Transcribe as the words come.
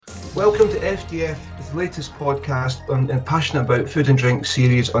Welcome to FDF, the latest podcast and passionate about food and drink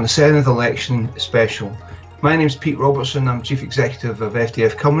series on the Senedd election special. My name is Pete Robertson, I'm Chief Executive of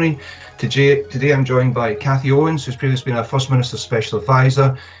FDF Cymru. Today I'm joined by Cathy Owens, who's previously been our First Minister's Special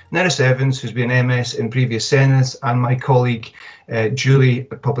Advisor, Nerys Evans, who's been MS in previous Senedd, and my colleague Julie,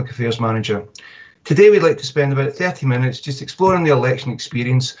 Public Affairs Manager. Today we'd like to spend about 30 minutes just exploring the election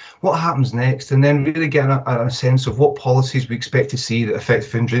experience, what happens next, and then really getting a sense of what policies we expect to see that affect the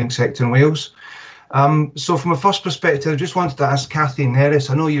food and drink sector in Wales. So from a first perspective, I just wanted to ask Cathy and Nerys,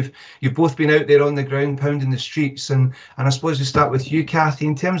 I know you've both been out there on the ground pounding the streets, and I suppose we start with you, Cathy.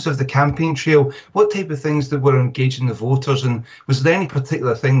 In terms of the campaign trail, what type of things that were engaging the voters, and was there any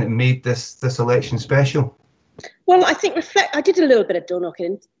particular thing that made this election special? Well, I think I did a little bit of door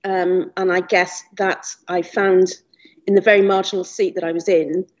knocking, and I guess that I found in the very marginal seat that I was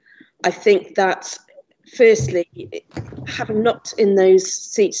in, I think that firstly, having knocked in those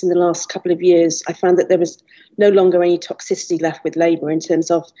seats in the last couple of years, I found that there was no longer any toxicity left with Labour in terms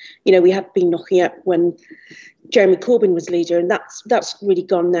of, we had been knocking up when Jeremy Corbyn was leader, and that's really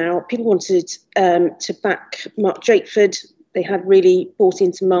gone now. People wanted to back Mark Drakeford. They had really bought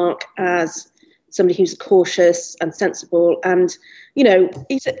into Mark as somebody who's cautious and sensible. And,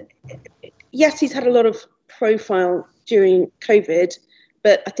 he's had a lot of profile during COVID,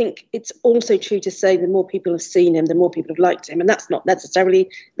 but I think it's also true to say the more people have seen him, the more people have liked him. And that's not necessarily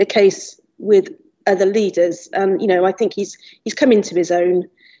the case with other leaders. And, I think he's come into his own.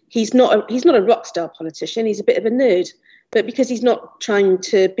 He's not a rock star politician. He's a bit of a nerd. But because he's not trying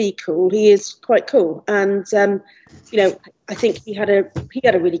to be cool, he is quite cool. And, I think he had a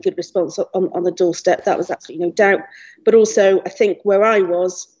really good response on the doorstep. That was absolutely no doubt. But also, I think where I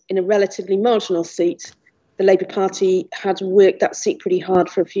was in a relatively marginal seat, the Labour Party had worked that seat pretty hard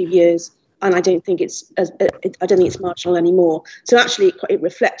for a few years. And I don't think it's marginal anymore. So actually, it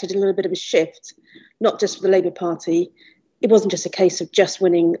reflected a little bit of a shift, not just for the Labour Party. It wasn't just a case of just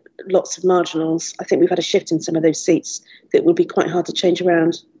winning lots of marginals. I think we've had a shift in some of those seats that will be quite hard to change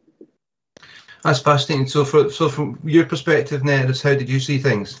around. That's fascinating. So from your perspective, Nerys, how did you see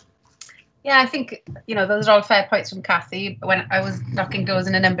things? Yeah, I think, those are all fair points from Cathy. When I was knocking doors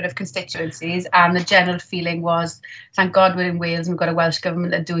in a number of constituencies, and the general feeling was, thank God we're in Wales and we've got a Welsh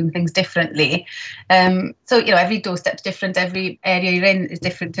government that are doing things differently. Every doorstep's different, every area you're in is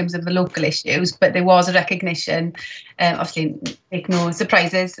different in terms of the local issues, but there was a recognition, obviously, make no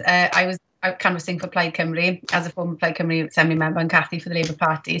surprises. I was out canvassing for Plaid Cymru as a former Plaid Cymru Assembly member and Cathy for the Labour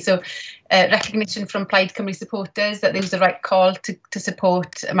Party. So recognition from Plaid Cymru supporters that there was the right call to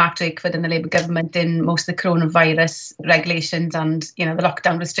support Mark Drakeford and the Labour government in most of the coronavirus regulations and, the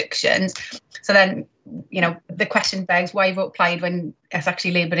lockdown restrictions. So then, the question begs, why vote Plaid when it's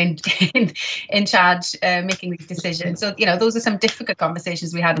actually Labour in charge making these decisions? So, those are some difficult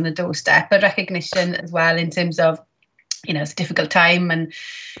conversations we had on the doorstep, but recognition as well in terms of, it's a difficult time and,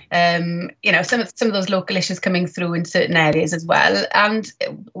 some of those local issues coming through in certain areas as well. And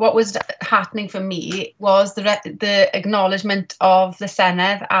what was heartening for me was the acknowledgement of the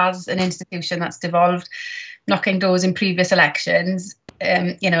Senedd as an institution that's devolved, knocking doors in previous elections.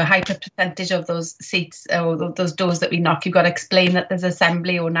 A high percentage of those seats or those doors that we knock, you've got to explain that there's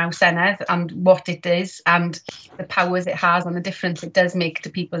Assembly or now Senedd and what it is and the powers it has and the difference it does make to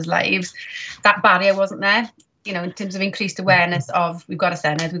people's lives. That barrier wasn't there. In terms of increased awareness of we've got a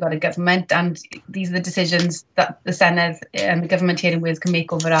Senedd, we've got a government, and these are the decisions that the Senedd and the government here in Wales can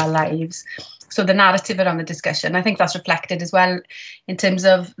make over our lives. So the narrative around the discussion, I think that's reflected as well in terms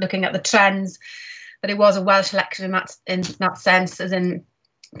of looking at the trends, that it was a Welsh election in that sense, as in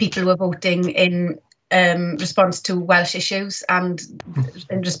people were voting in response to Welsh issues and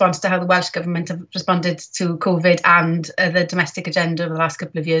in response to how the Welsh government have responded to COVID and the domestic agenda over the last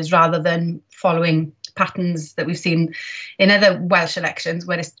couple of years, rather than following patterns that we've seen in other Welsh elections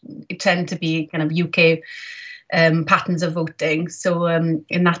where it tend to be kind of UK patterns of voting. So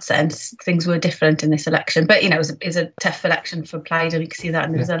in that sense, things were different in this election. But, it was a tough election for Plaid, and you can see that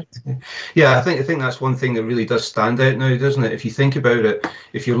in the result. Yeah, I think that's one thing that really does stand out now, doesn't it? If you think about it,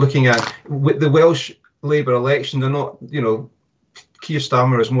 if you're looking at with the Welsh Labour election, they're not, Keir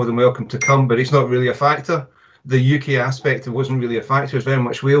Starmer is more than welcome to come, but it's not really a factor. The UK aspect, it wasn't really a factor. It's very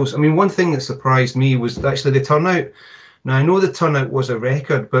much Wales. I mean, one thing that surprised me was actually the turnout. Now, I know the turnout was a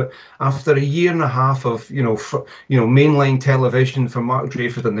record, but after a year and a half of, mainline television for Mark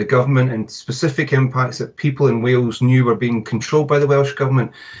Drakeford and the government and specific impacts that people in Wales knew were being controlled by the Welsh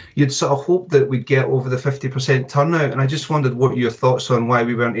government, you'd sort of hope that we'd get over the 50% turnout. And I just wondered what your thoughts on why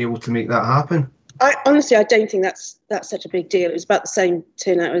we weren't able to make that happen. I don't think that's such a big deal. It was about the same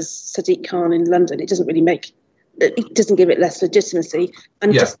turnout as Sadiq Khan in London. It doesn't give it less legitimacy.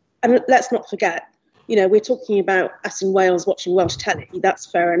 And and let's not forget, we're talking about us in Wales watching Welsh telly. That's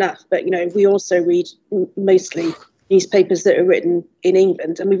fair enough. But, we also read mostly newspapers that are written in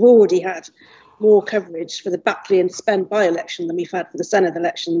England. And we've already had more coverage for the Batley and Spen by-election than we've had for the Senedd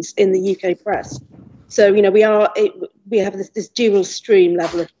elections in the UK press. So, we have this dual stream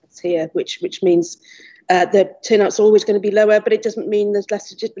level of press here, which means the turnout's always going to be lower, but it doesn't mean there's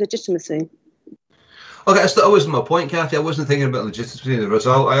less legitimacy. Okay, that wasn't my point, Kathy. I wasn't thinking about legitimacy of the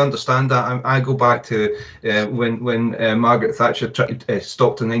result. I understand that. I go back to when Margaret Thatcher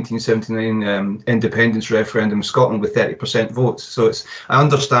stopped the 1979 independence referendum in Scotland with 30% votes. So I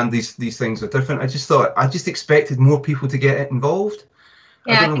understand these things are different. I just expected more people to get involved.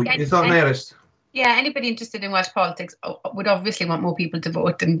 Yeah, I don't know. You thought, Nerys? Yeah, anybody interested in Welsh politics would obviously want more people to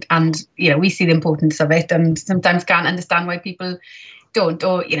vote, and we see the importance of it, and sometimes can't understand why people don't,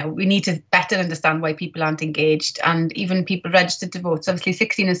 or we need to better understand why people aren't engaged, and even people registered to vote. So obviously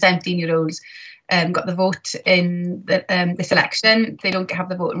 16 and 17-year-olds got the vote in this election. They don't have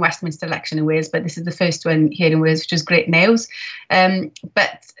the vote in Westminster election in Wales, but this is the first one here in Wales, which is great news.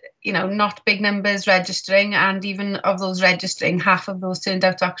 But not big numbers registering, and even of those registering, half of those turned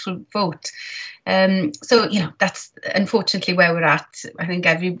out to actually vote. So that's unfortunately where we're at. I think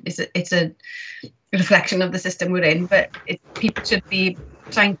it's a reflection of the system we're in, but people should be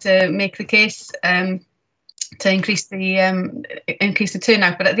trying to make the case to increase the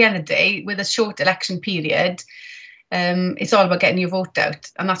turnout. But at the end of the day, with a short election period, it's all about getting your vote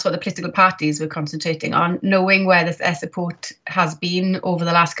out, and that's what the political parties were concentrating on, knowing where their support has been over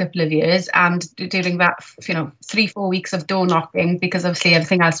the last couple of years, and during that 3-4 weeks of door knocking, because obviously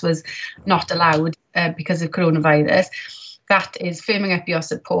everything else was not allowed because of coronavirus. That is firming up your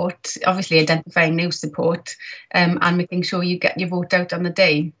support, obviously identifying new support, and making sure you get your vote out on the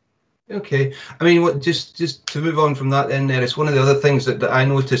day. Okay, I mean, just to move on from that, then, it's one of the other things that I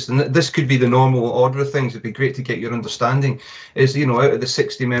noticed, and this could be the normal order of things. It'd be great to get your understanding. Is out of the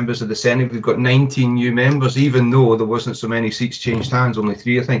 60 members of the Senedd, we've got 19 new members, even though there wasn't so many seats changed hands, only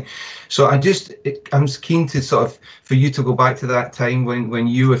 3, I think. So I'm keen to for you to go back to that time when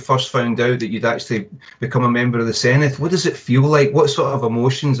you had first found out that you'd actually become a member of the Senedd. What does it feel like? What sort of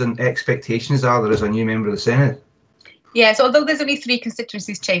emotions and expectations are there as a new member of the Senedd? Yeah, so although there's only 3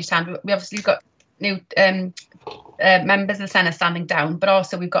 constituencies changed hand, we obviously got new members of the Senedd standing down, but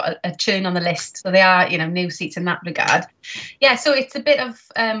also we've got a churn on the list, so they are new seats in that regard. Yeah, so it's a bit of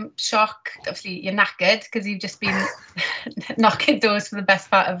shock. Obviously you're knackered because you've just been knocking doors for the best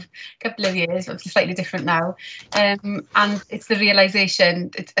part of a couple of years. Obviously slightly different now, and it's the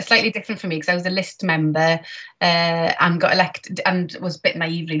realisation. It's slightly different for me because I was a list member and got elected, and was a bit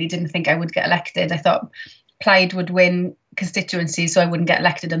naive, really didn't think I would get elected. I thought Plaid would win constituencies, so I wouldn't get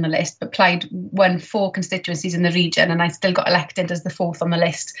elected on the list, but Plaid won 4 constituencies in the region, and I still got elected as the 4th on the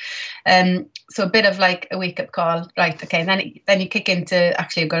list. So a bit of like a wake-up call, right? Okay, and then you kick into,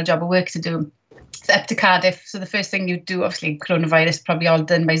 actually I've got a job of work to do. It's up to Cardiff, so the first thing you do, obviously coronavirus probably all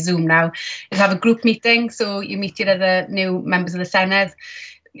done by Zoom now, is have a group meeting. So you meet your other new members of the Senedd.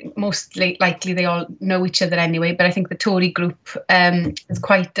 Most likely they all know each other anyway, but I think the Tory group, there's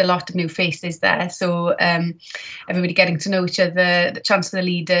quite a lot of new faces there, so everybody getting to know each other, the chance for the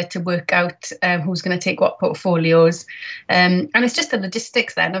leader to work out who's going to take what portfolios, and it's just the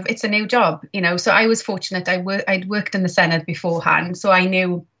logistics then of it's a new job, so I was fortunate. I'd worked in the Senedd beforehand, so I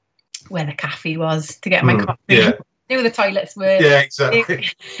knew where the cafe was to get my coffee. Yeah. Knew the toilets were. Yeah, exactly.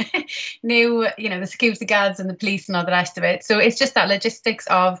 Knew, the security guards and the police and all the rest of it. So it's just that logistics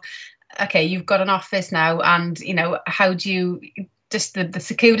of, okay, you've got an office now, and how do you just the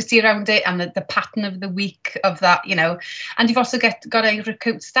security around it, and the pattern of the week of that, and you've also got to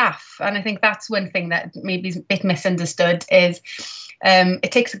recruit staff. And I think that's one thing that maybe is a bit misunderstood is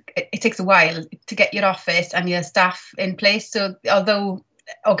it takes a while to get your office and your staff in place. So although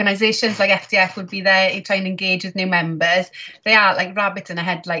organisations like FDF would be there trying to engage with new members, they are like rabbits in a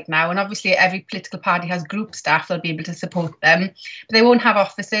headlight now, and obviously every political party has group staff that'll be able to support them, but they won't have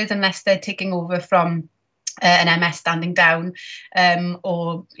offices unless they're taking over from an MS standing down,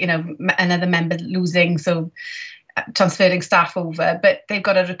 or another member losing, so transferring staff over. But they've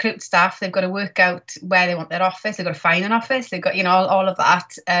got to recruit staff, they've got to work out where they want their office, they've got to find an office, they've got all of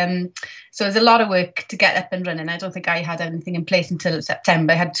that, so there's a lot of work to get up and running. I don't think I had anything in place until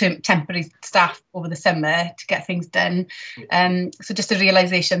September. I had temporary staff over the summer to get things done, so just a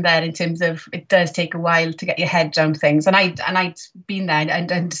realisation there in terms of it does take a while to get your head around things, and I'd been there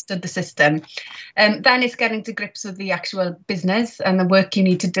and understood the system. Then it's getting to grips with the actual business and the work you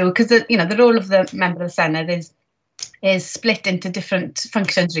need to do, because the role of the member of the Senedd is is split into different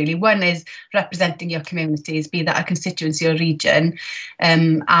functions, really. One is representing your communities, be that a constituency or region,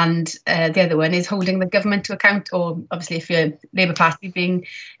 and the other one is holding the government to account, or obviously if you're Labour Party, being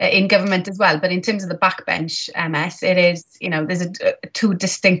in government as well. But in terms of the backbench MS, it is, there's two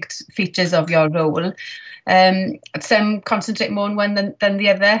distinct features of your role. Some concentrate more on one than the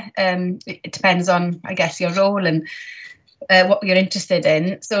other. It depends on, I guess, your role and what you're interested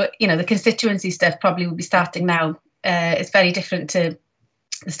in. So, the constituency stuff probably will be starting now. It's very different to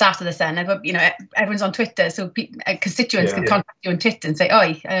the start of the Sun. Everyone's on Twitter, so constituents can contact you on Twitter and say,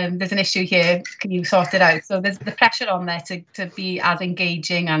 there's an issue here, can you sort it out? So there's the pressure on there to be as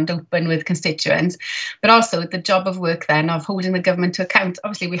engaging and open with constituents, but also the job of work then of holding the government to account.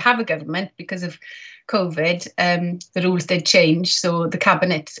 Obviously, we have a government because of COVID. The rules did change, so the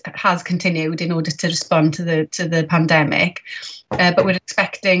cabinet has continued in order to respond to the pandemic. But we're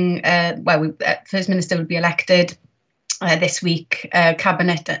expecting, First Minister will be elected this week.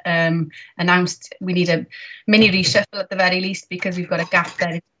 Cabinet announced we need a mini reshuffle at the very least, because we've got a gap there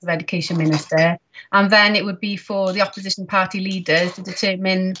in terms of Education Minister. And then it would be for the opposition party leaders to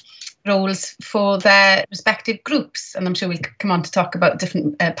determine roles for their respective groups. And I'm sure we'll come on to talk about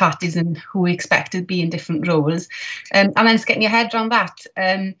different parties and who we expect to be in different roles. And then it's getting your head around that.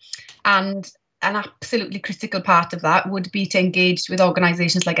 And an absolutely critical part of that would be to engage with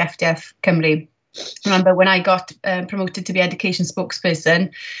organisations like FDF Cymru. Remember when I got promoted to be education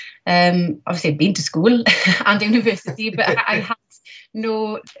spokesperson, obviously I'd been to school and university, but I had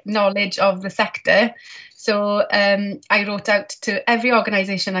no knowledge of the sector. So I wrote out to every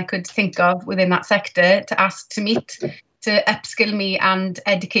organisation I could think of within that sector to ask to meet, to upskill me and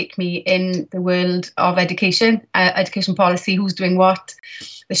educate me in the world of education, education policy, who's doing what,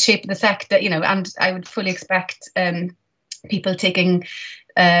 the shape of the sector, and I would fully expect people taking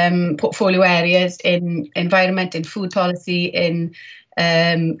portfolio areas in environment, in food policy, in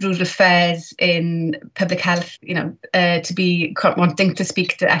rural affairs, in public health, to be wanting to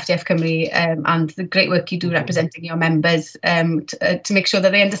speak to FDF Cymru and the great work you do representing your members to make sure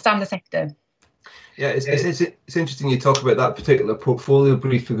that they understand the sector. Yeah, it's interesting you talk about that particular portfolio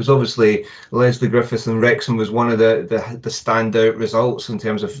brief, because obviously Lesley Griffiths and Wrexham was one of the standout results in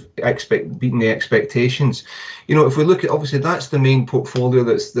terms of beating the expectations. If we look at, obviously that's the main portfolio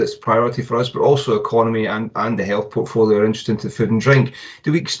that's priority for us, but also economy and the health portfolio are interesting to food and drink.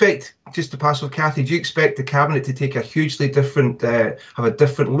 Do we expect, just to pass with Cathy, do you expect the Cabinet to take a hugely different, have a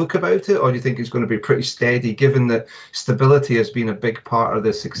different look about it, or do you think it's going to be pretty steady, given that stability has been a big part of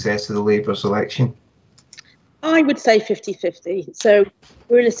the success of the Labour's election? I would say 50-50. So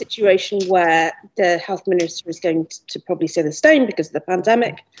we're in a situation where the health minister is going to probably stay the same because of the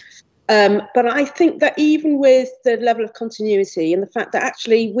pandemic. But I think that even with the level of continuity and the fact that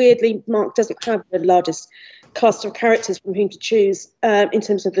actually, weirdly, Mark doesn't have the largest cast of characters from whom to choose in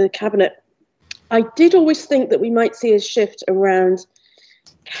terms of the cabinet, I did always think that we might see a shift around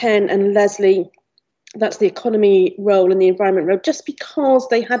Ken and Lesley. That's the economy role and the environment role, just because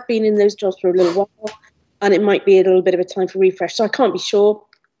they had been in those jobs for a little while. And it might be a little bit of a time for refresh. So I can't be sure.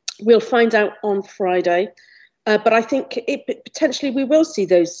 We'll find out on Friday. But I think potentially we will see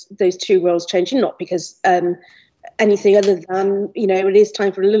those two roles changing, not because anything other than, it is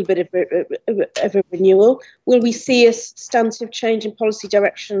time for a little bit of a renewal. Will we see a substantive change in policy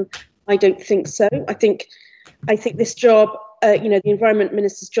direction? I don't think so. I think this job, the Environment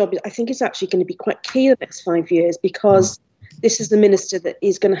Minister's job, I think is actually going to be quite key in the next 5 years, because this is the minister that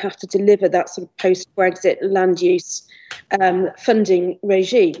is going to have to deliver that sort of post-Brexit land use funding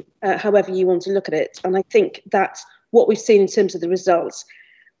regime, however you want to look at it. And I think that's what we've seen in terms of the results.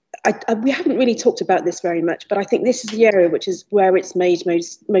 We haven't really talked about this very much, but I think this is the area which is where it's made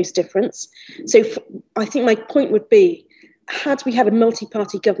most difference. So I think my point would be, had we had a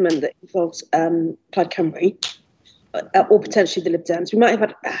multi-party government that involves Plaid Cymru, or potentially the Lib Dems, we might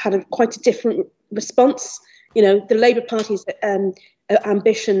have had quite a different response. The Labour Party's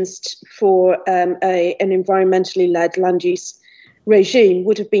ambitions for an environmentally led land use regime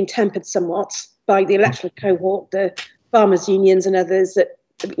would have been tempered somewhat by the electoral cohort, the farmers' unions and others that,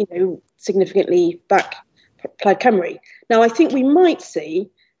 significantly back Plaid Cymru. Now, I think we might see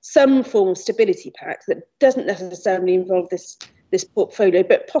some form of stability pact that doesn't necessarily involve this portfolio,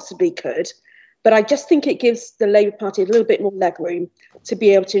 but possibly could. But I just think it gives the Labour Party a little bit more leg room to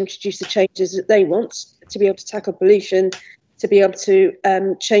be able to introduce the changes that they want, to be able to tackle pollution, to be able to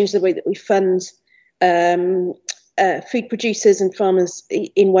change the way that we fund food producers and farmers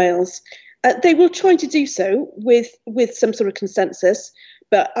in Wales. They will try to do so with some sort of consensus,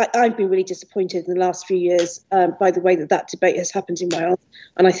 but I've been really disappointed in the last few years by the way that debate has happened in Wales.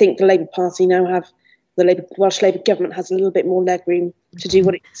 And I think the Labour Party now have the Welsh Labour government has a little bit more legroom to do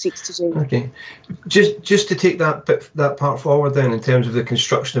what it seeks to do. Okay, just to take that part forward then, in terms of the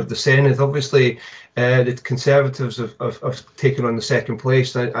construction of the Senedd, obviously the Conservatives have taken on the second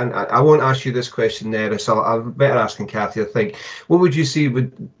place, and I won't ask you this question there, so I'll better asking Cathy. I think, what would you see?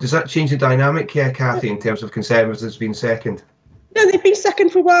 Does that change the dynamic here, Cathy, in terms of Conservatives being second? No, they've been second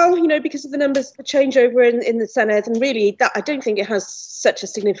for a while, because of the numbers, the changeover in the Senedd, and really that I don't think it has such a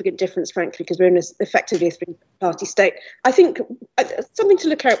significant difference, frankly, because we're in effectively a three-party state. I think something to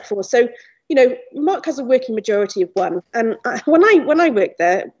look out for. So, Mark has a working majority of one, and when I worked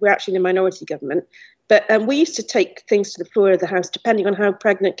there, we're actually in a minority government, but we used to take things to the floor of the House depending on how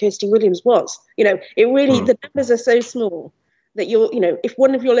pregnant Kirsty Williams was. It really the numbers are so small that if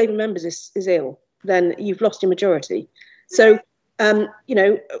one of your Labour members is ill, then you've lost your majority. So.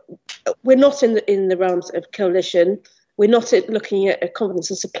 We're not in the realms of coalition. We're not looking at a confidence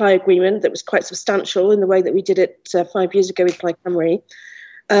and supply agreement that was quite substantial in the way that we did it 5 years ago with Plaid Cymru.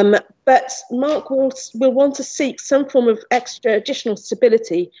 But Mark will want to seek some form of additional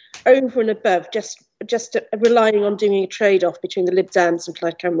stability over and above just relying on doing a trade-off between the Lib Dems and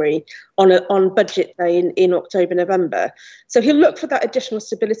Plaid Cymru on budget day in October, November. So he'll look for that additional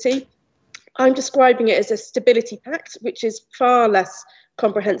stability. I'm describing it as a stability pact, which is far less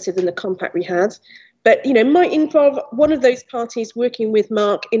comprehensive than the compact we had, but might involve one of those parties working with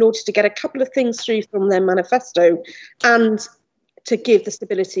Mark in order to get a couple of things through from their manifesto and to give the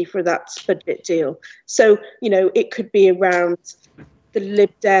stability for that budget deal. So it could be around the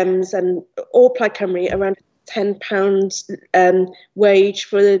Lib Dems or Plaid Cymru around £10 wage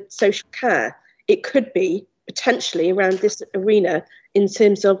for the social care. It could be potentially around this arena in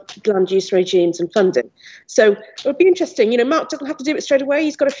terms of land use regimes and funding. So it'll be interesting. Mark doesn't have to do it straight away.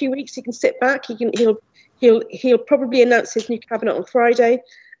 He's got a few weeks. He can sit back. He'll probably announce his new cabinet on Friday,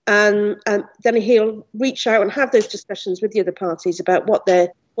 and then he'll reach out and have those discussions with the other parties about what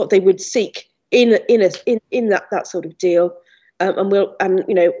they would seek in that sort of deal,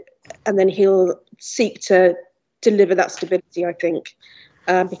 and then he'll seek to deliver that stability, I think.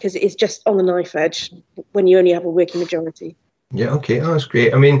 Because it is just on the knife edge when you only have a working majority. Yeah, okay, that's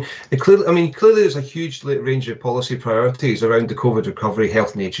great. Clearly there's a huge range of policy priorities around the COVID recovery,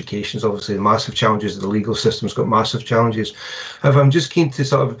 health and education. Obviously, the massive challenges. The legal system's got massive challenges. However, I'm just keen to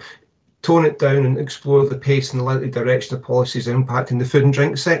sort of tone it down and explore the pace and the likely direction of policies impacting the food and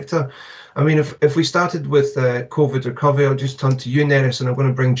drink sector. If we started with COVID recovery, I'll just turn to you, Nerys, and I'm going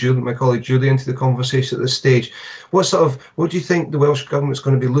to bring my colleague Julie into the conversation at this stage. What do you think the Welsh Government's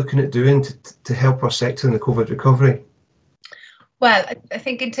going to be looking at doing to help our sector in the COVID recovery? Well, I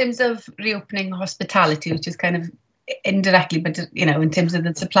think in terms of reopening hospitality, which is kind of indirectly, but in terms of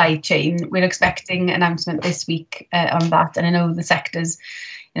the supply chain, we're expecting an announcement this week on that, and I know the sector's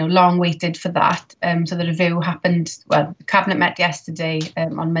long waited for that. So the review happened, the Cabinet met yesterday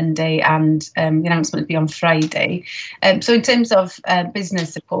on Monday, and the announcement will be on Friday. So in terms of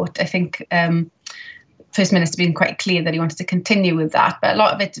business support, I think First Minister being quite clear that he wanted to continue with that. But a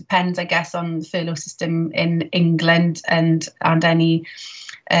lot of it depends, I guess, on the furlough system in England and any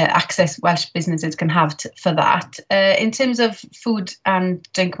access Welsh businesses can have for that. In terms of food and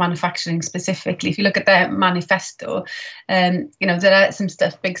drink manufacturing specifically, if you look at their manifesto, there are some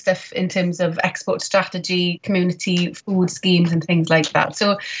big stuff in terms of export strategy, community food schemes and things like that.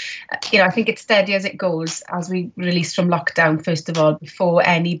 So, I think it's steady as it goes as we release from lockdown, first of all, before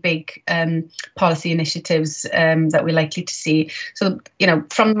any big policy initiatives that we're likely to see. So,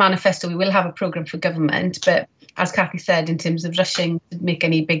 from the manifesto, we will have a programme for government, but as Cathy said, in terms of rushing to make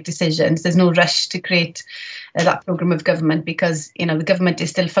any big decisions, there's no rush to create that programme of government because, the government is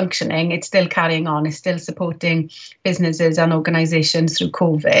still functioning, it's still carrying on, it's still supporting businesses and organisations through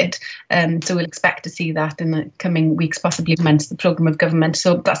COVID. So we'll expect to see that in the coming weeks, possibly months, the programme of government.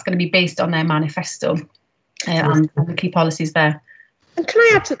 So that's going to be based on their manifesto and the key policies there. And can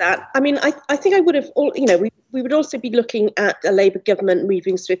I add to that? I think I would have, we would also be looking at a Labour government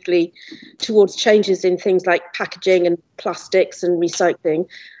moving swiftly towards changes in things like packaging and plastics and recycling.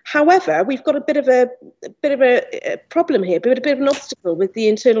 However, we've got a bit of a problem here, a bit of an obstacle with the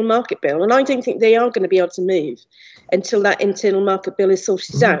internal market bill, and I don't think they are going to be able to move until that internal market bill is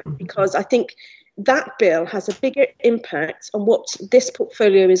sorted out, because I think that bill has a bigger impact on what this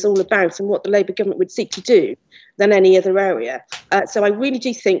portfolio is all about and what the Labour government would seek to do than any other area. So I really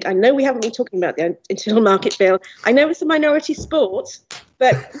do think, I know we haven't been talking about the internal market bill. I know it's a minority sport,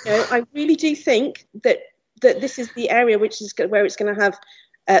 but I really do think that this is the area where it's going to have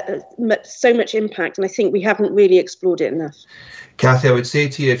so much impact, and I think we haven't really explored it enough. Cathy, I would say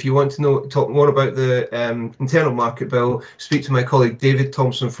to you, if you want to talk more about the internal market bill, speak to my colleague David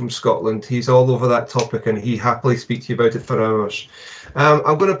Thompson from Scotland. He's all over that topic and he happily speak to you about it for hours.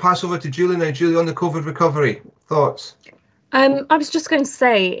 I'm going to pass over to Julie now. Julie, on the COVID recovery, thoughts? I was just going to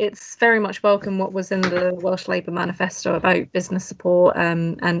say it's very much welcome what was in the Welsh Labour manifesto about business support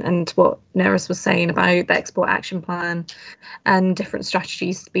and what Nerys was saying about the export action plan and different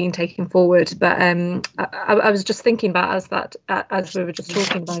strategies being taken forward. But I was just thinking about as we were just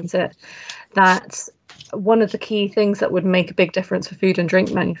talking about it, that one of the key things that would make a big difference for food and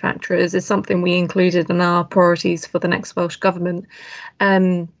drink manufacturers is something we included in our priorities for the next Welsh government.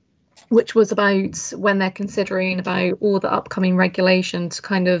 Which was about when they're considering about all the upcoming regulation to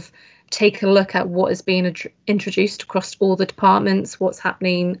kind of take a look at what is being introduced across all the departments, what's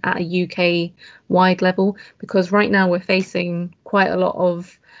happening at a UK-wide level, because right now we're facing quite a lot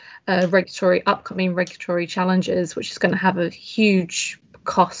of upcoming regulatory challenges, which is going to have a huge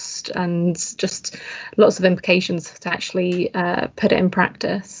cost and just lots of implications to actually put it in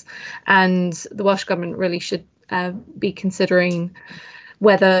practice. And the Welsh Government really should be considering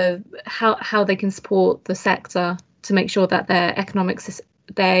how they can support the sector to make sure that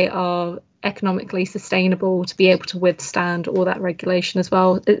they are economically sustainable to be able to withstand all that regulation as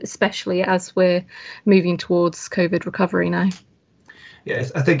well, especially as we're moving towards COVID recovery now.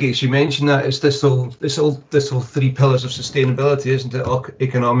 Yes, I think as you mentioned that it's this whole three pillars of sustainability, isn't it?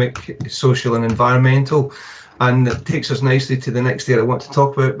 Economic, social, and environmental. And it takes us nicely to the next area I want to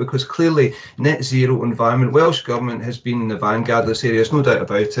talk about, because clearly net zero environment, Welsh Government has been in the vanguard of this area, there's no doubt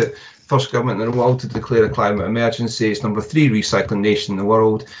about it. First government in the world to declare a climate emergency. It's number 3 recycling nation in the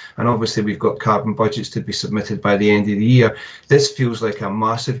world. And obviously we've got carbon budgets to be submitted by the end of the year. This feels like a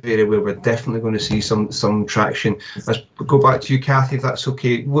massive area where we're definitely going to see some traction. Let's go back to you, Cathy, if that's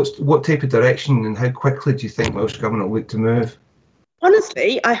okay. What type of direction and how quickly do you think Welsh Government will look to move?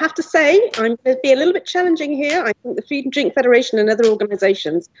 Honestly, I have to say, I'm going to be a little bit challenging here. I think the Food and Drink Federation and other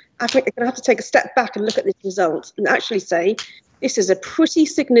organisations, I think they're going to have to take a step back and look at this result and actually say, this is a pretty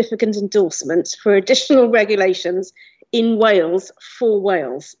significant endorsement for additional regulations in Wales for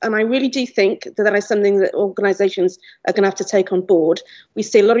Wales. And I really do think that is something that organisations are going to have to take on board. We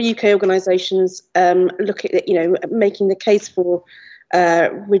see a lot of UK organisations look at, making the case for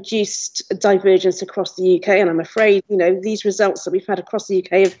reduced divergence across the UK, and I'm afraid these results that we've had across the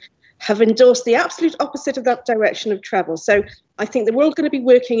UK have endorsed the absolute opposite of that direction of travel. So I think that we're all going to be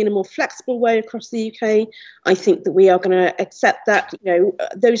working in a more flexible way across the UK. I think that we are going to accept that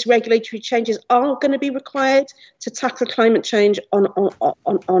those regulatory changes are going to be required to tackle climate change on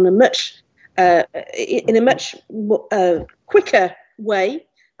a much quicker way.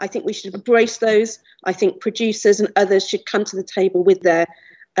 I think we should embrace those. I think producers and others should come to the table with their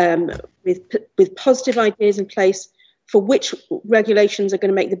with positive ideas in place for which regulations are going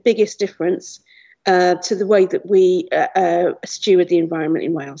to make the biggest difference to the way that we steward the environment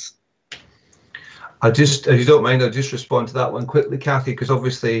in Wales. If you don't mind, I'll just respond to that one quickly, Cathy, because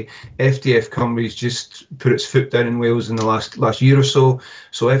obviously FDF Cymru's just put its foot down in Wales in the last year or so.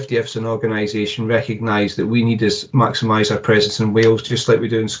 So FDF's an organisation recognised that we need to maximise our presence in Wales, just like we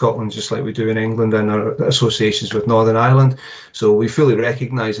do in Scotland, just like we do in England and our associations with Northern Ireland. So we fully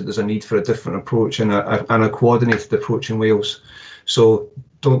recognise that there's a need for a different approach and a coordinated approach in Wales. So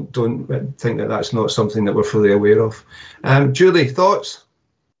don't think that that's not something that we're fully aware of. Julie, thoughts?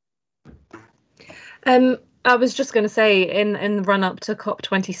 I was just going to say, in the run up to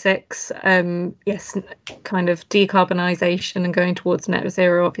COP26, yes, kind of decarbonisation and going towards net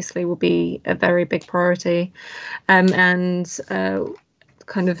zero obviously will be a very big priority, we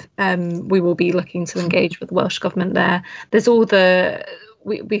will be looking to engage with the Welsh Government there. There's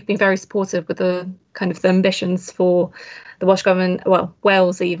we've been very supportive with the kind of the ambitions for the Welsh Government, well,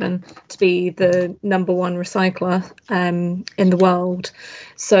 Wales even, to be the #1 recycler in the world.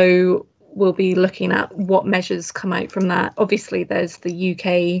 So we'll be looking at what measures come out from that. Obviously, there's the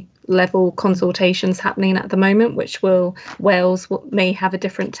UK level consultations happening at the moment, which Wales may have a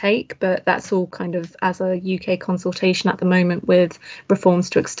different take, but that's all kind of as a UK consultation at the moment, with reforms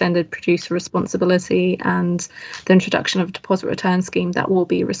to extended producer responsibility and the introduction of a deposit return scheme that we'll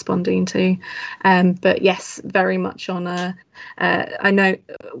be responding to. But yes, very much on I know,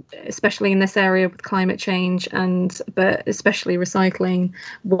 especially in this area with climate change but especially recycling,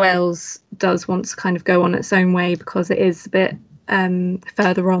 Wales does want to kind of go on its own way because it is a bit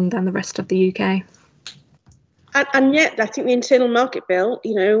further on than the rest of the UK. And yet, I think the internal market bill,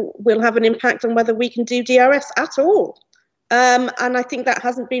 will have an impact on whether we can do DRS at all. And I think that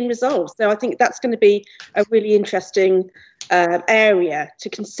hasn't been resolved. So I think that's going to be a really interesting area to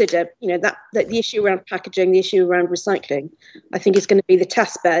consider, that the issue around packaging, the issue around recycling, I think is going to be the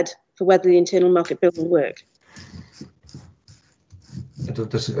test bed for whether the internal market bill will work. I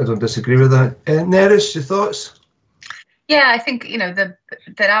don't disagree with that. Nerys, your thoughts? Yeah, I think,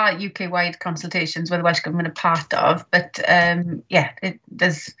 there are UK-wide consultations where the Welsh Government are part of, but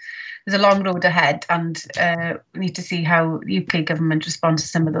there's a long road ahead, and we need to see how the UK government responds to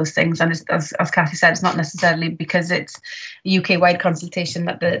some of those things. And as Cathy said, it's not necessarily because it's a UK-wide consultation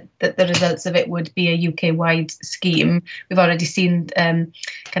that the results of it would be a UK-wide scheme. We've already seen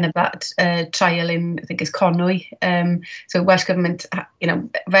kind of that trial in, I think it's Conwy. So Welsh Government,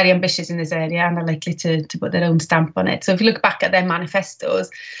 very ambitious in this area and are likely to put their own stamp on it. So if you look back at their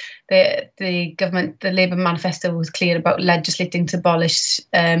manifestos, the government, the Labour manifesto was clear about legislating to abolish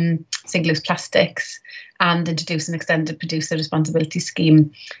single-use plastics and introduce an extended producer responsibility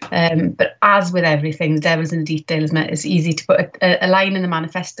scheme. But as with everything, the devil's in the detail, isn't it? It's easy to put a line in the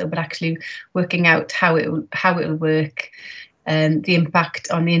manifesto, but actually working out how it will work, the impact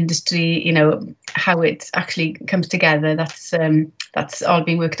on the industry, how it actually comes together. That's all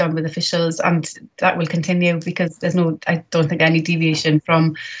being worked on with officials, and that will continue because I don't think any deviation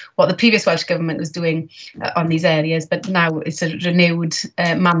from what the previous Welsh Government was doing on these areas. But now it's a renewed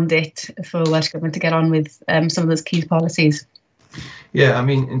mandate for Welsh Government to get on with some of those key policies. Yeah, I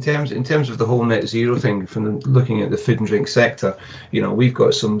mean, in terms of the whole net zero thing, from looking at the food and drink sector, we've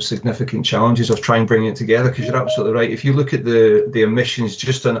got some significant challenges of trying to bring it together, because you're absolutely right. If you look at the emissions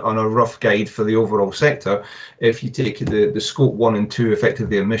just on a rough guide for the overall sector, if you take the scope 1 and 2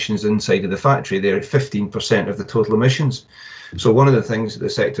 effectively emissions inside of the factory, they're at 15% of the total emissions. So one of the things that the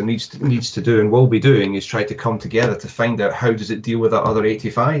sector needs to do and will be doing is try to come together to find out how does it deal with that other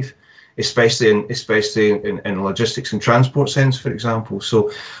 85%. Especially in logistics and transport sense, for example. So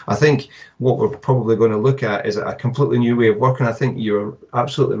I think what we're probably going to look at is a completely new way of working. I think you're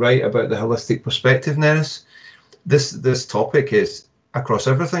absolutely right about the holistic perspective, Nerys. This topic is across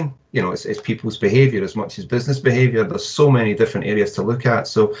everything. It's people's behaviour as much as business behaviour. There's so many different areas to look at.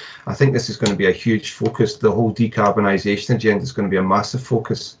 So I think this is going to be a huge focus. The whole decarbonisation agenda is going to be a massive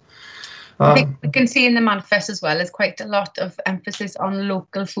focus. I think we can see in the manifesto as well, there's quite a lot of emphasis on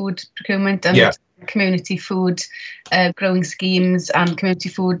local food procurement and community food growing schemes and community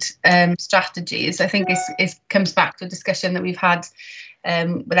food strategies. I think it comes back to a discussion that we've had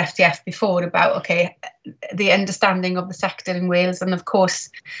with FTF before about, the understanding of the sector in Wales, and of course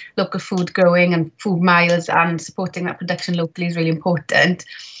local food growing and food miles and supporting that production locally is really important.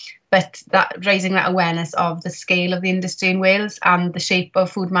 But raising that awareness of the scale of the industry in Wales and the shape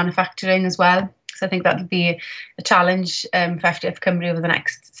of food manufacturing as well. So I think that would be a challenge for FDF Cymru over the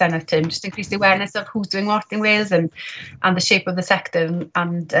next Senedd term, just increase the awareness of who's doing what in Wales and the shape of the sector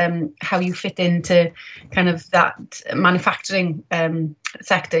and how you fit into kind of that manufacturing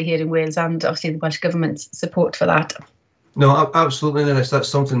sector here in Wales, and obviously the Welsh Government's support for that. No, absolutely, Nerys. That's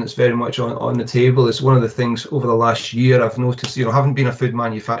something that's very much on the table. It's one of the things over the last year I've noticed, having been a food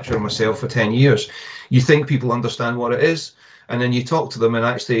manufacturer myself for 10 years, you think people understand what it is, and then you talk to them and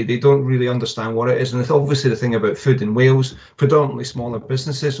actually they don't really understand what it is. And it's obviously the thing about food in Wales, predominantly smaller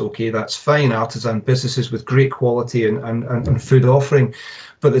businesses, that's fine, artisan businesses with great quality and food offering,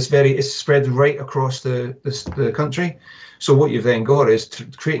 but it's spread right across the country. So what you've then got is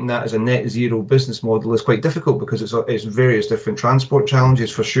creating that as a net zero business model is quite difficult because it's various different transport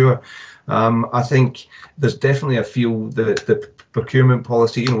challenges for sure. I think there's definitely a feel that the procurement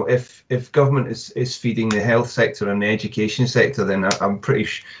policy, if government is feeding the health sector and the education sector, then I'm pretty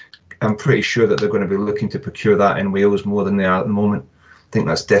sure that they're going to be looking to procure that in Wales more than they are at the moment. I think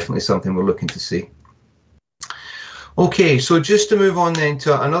that's definitely something we're looking to see. Okay, so just to move on then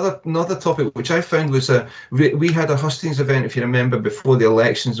to another topic which I found was we had a hustings event, if you remember, before the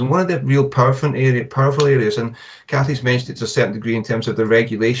elections, and one of the real powerful areas, and Cathy's mentioned it to a certain degree in terms of the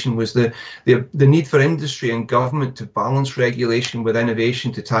regulation, was the need for industry and government to balance regulation with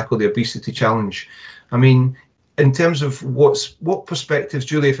innovation to tackle the obesity challenge. I mean, in terms of what perspectives,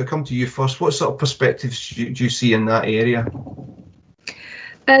 Julie, if I come to you first, what sort of perspectives do you see in that area?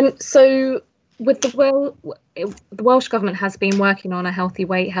 So with the Welsh Government has been working on a healthy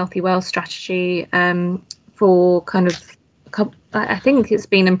weight, healthy well strategy for kind of, I think it's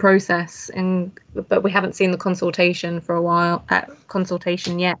been in process, but we haven't seen the consultation for a while,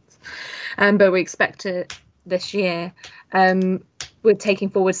 consultation yet, but we expect it this year. We're taking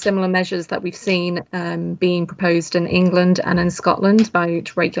forward similar measures that we've seen being proposed in England and in Scotland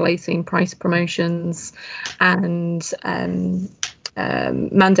about regulating price promotions and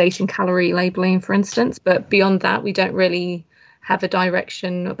mandating calorie labelling, for instance. But beyond that, we don't really have a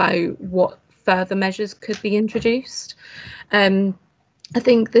direction about what further measures could be introduced. I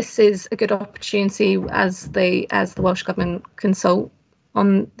think this is a good opportunity as the Welsh Government consult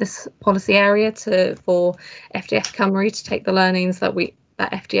on this policy area for FDF Cymru to take the learnings that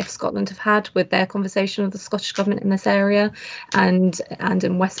FDF Scotland have had with their conversation with the Scottish Government in this area and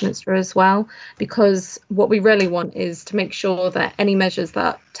in Westminster as well, because what we really want is to make sure that any measures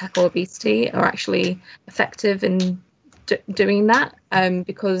that tackle obesity are actually effective in doing that,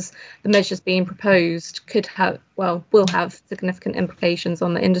 because the measures being proposed will have significant implications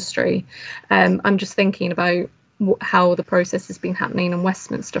on the industry. I'm just thinking about how the process has been happening in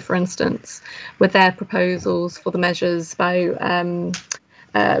Westminster, for instance, with their proposals for the measures about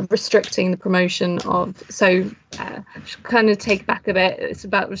restricting the promotion of, kind of take back a bit, it's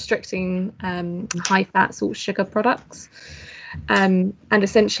about restricting high fat salt sugar products, and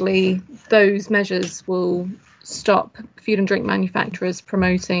essentially those measures will stop food and drink manufacturers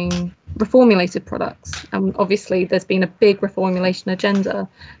promoting reformulated products. And obviously there's been a big reformulation agenda,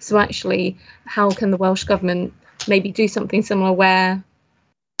 so actually how can the Welsh Government maybe do something similar where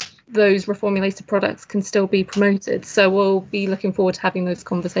those reformulated products can still be promoted? So we'll be looking forward to having those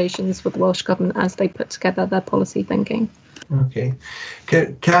conversations with the Welsh Government as they put together their policy thinking. Okay.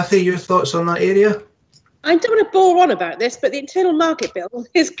 Cathy, your thoughts on that area? I don't want to bore on about this, but the Internal Market Bill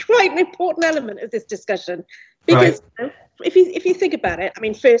is quite an important element of this discussion. Because if you think about it, I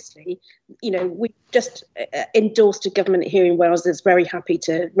mean, firstly, we just endorsed a government here in Wales that's very happy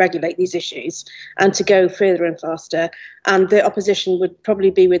to regulate these issues and to go further and faster. And the opposition would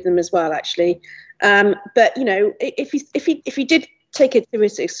probably be with them as well, actually. But if you did take it to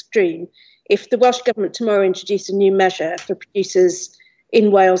its extreme, if the Welsh Government tomorrow introduced a new measure for producers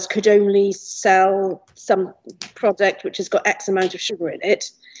in Wales could only sell some product which has got X amount of sugar in it,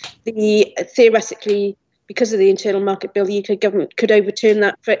 theoretically, because of the Internal Market Bill, the UK government could overturn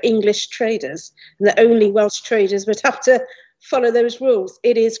that for English traders, and that only Welsh traders would have to follow those rules.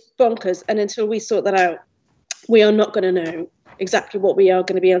 It is bonkers, and until we sort that out, we are not going to know exactly what we are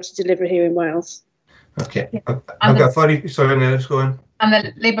going to be able to deliver here in Wales. Okay, I've got 40. Sorry, let's go on. And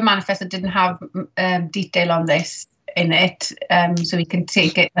the Labour manifesto didn't have detail on this in it, so we can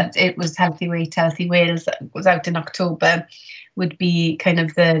take it that it was Healthy Weight, Healthy Wales that was out in October, would be kind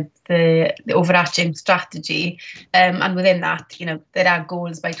of the overarching strategy, and within that, there are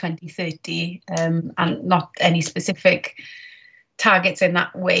goals by 2030, and not any specific targets in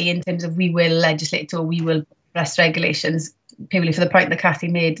that way in terms of we will legislate or we will press regulations, purely for the point that Cathy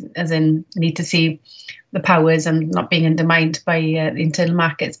made, as in need to see the powers and not being undermined by the Internal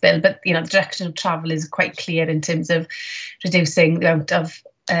Markets Bill. But the direction of travel is quite clear in terms of reducing the amount of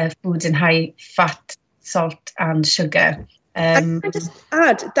foods in high fat, salt and sugar. Can I just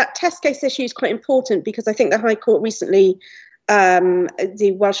add that test case issue is quite important, because I think the High Court recently,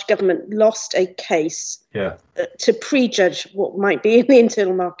 the Welsh Government lost a case to prejudge what might be in the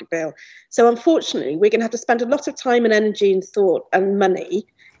Internal Market Bill. So unfortunately, we're going to have to spend a lot of time and energy and thought and money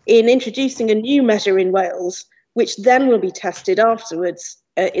in introducing a new measure in Wales, which then will be tested afterwards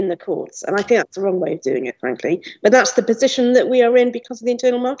in the courts. And I think that's the wrong way of doing it, frankly. But that's the position that we are in because of the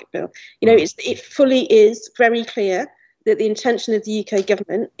Internal Market Bill. It fully is very clear that the intention of the UK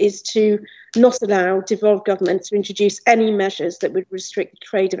government is to not allow devolved government to introduce any measures that would restrict the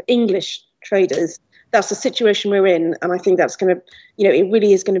trade of English traders. That's the situation we're in, and I think that's going to, it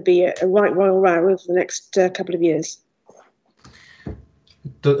really is going to be a right royal row over the next couple of years.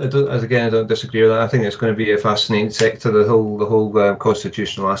 I don't disagree with that. I think it's going to be a fascinating sector. The whole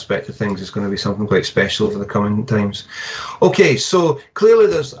constitutional aspect of things is going to be something quite special over the coming times. Okay, so clearly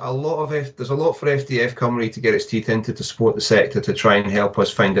there's a lot for FDF Cymru to get its teeth into to support the sector, to try and help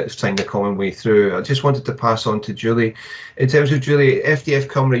us find a common way through. I just wanted to pass on to Julie. In terms of Julie, FDF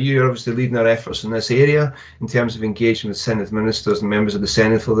Cymru, you're obviously leading our efforts in this area in terms of engaging with Senedd ministers and members of the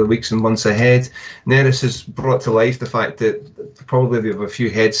Senedd for the weeks and months ahead. Nerys has brought to life the fact that probably we have a few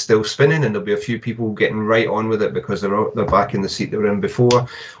heads still spinning, and there'll be a few people getting right on with it because they're back in the seat they were in before.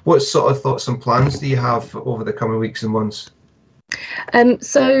 What sort of thoughts and plans do you have over the coming weeks and months?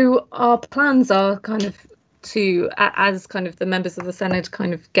 So our plans are kind of to, as kind of the members of the Senedd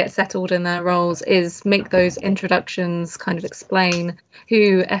kind of get settled in their roles, is make those introductions, kind of explain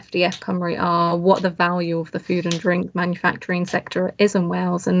who FDF Cymru are, what the value of the food and drink manufacturing sector is in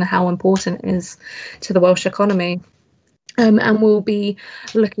Wales, and how important it is to the Welsh economy. And we'll be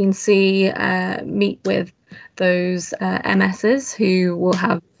looking to meet with those MSs who will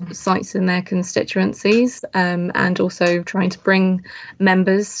have sites in their constituencies, and also trying to bring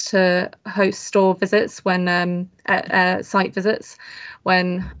members to host store visits when site visits,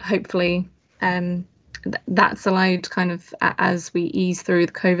 when hopefully that's allowed kind of as we ease through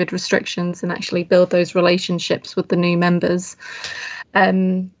the COVID restrictions and actually build those relationships with the new members.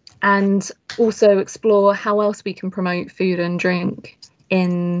 And also explore how else we can promote food and drink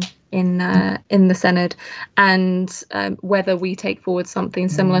in the Senedd, and whether we take forward something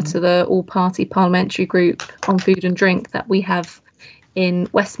similar to the all-party parliamentary group on food and drink that we have in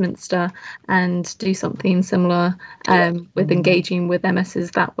Westminster, and do something similar with engaging with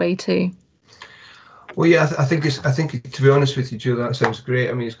MSs that way too. Well, yeah, I think to be honest with you, Julie, that sounds great.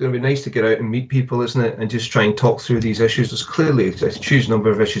 I mean, it's going to be nice to get out and meet people, isn't it, and just try and talk through these issues. There's clearly a huge number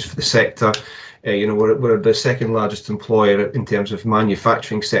of issues for the sector. We're the second largest employer in terms of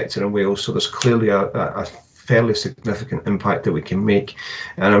manufacturing sector in Wales, so there's clearly a fairly significant impact that we can make,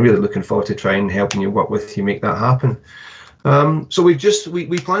 and I'm really looking forward to trying and helping you, work with you, make that happen. So we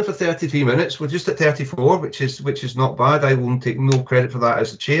planned for 33 minutes. We're just at 34, which is not bad. I will take no credit for that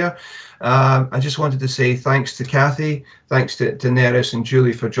as the chair. I just wanted to say thanks to Kathy, thanks to Nerys and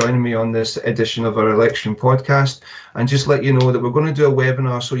Julie for joining me on this edition of our election podcast, and just let you know that we're going to do a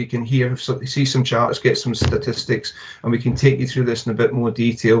webinar so you can see some charts, get some statistics, and we can take you through this in a bit more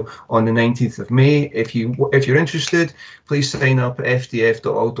detail on the 19th of May. If you're interested, please sign up at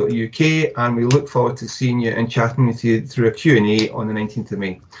fdf.org.uk, and we look forward to seeing you and chatting with you through a Q&A on the 19th of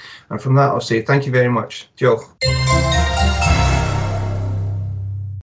May. And from that, I'll say thank you very much. Jill.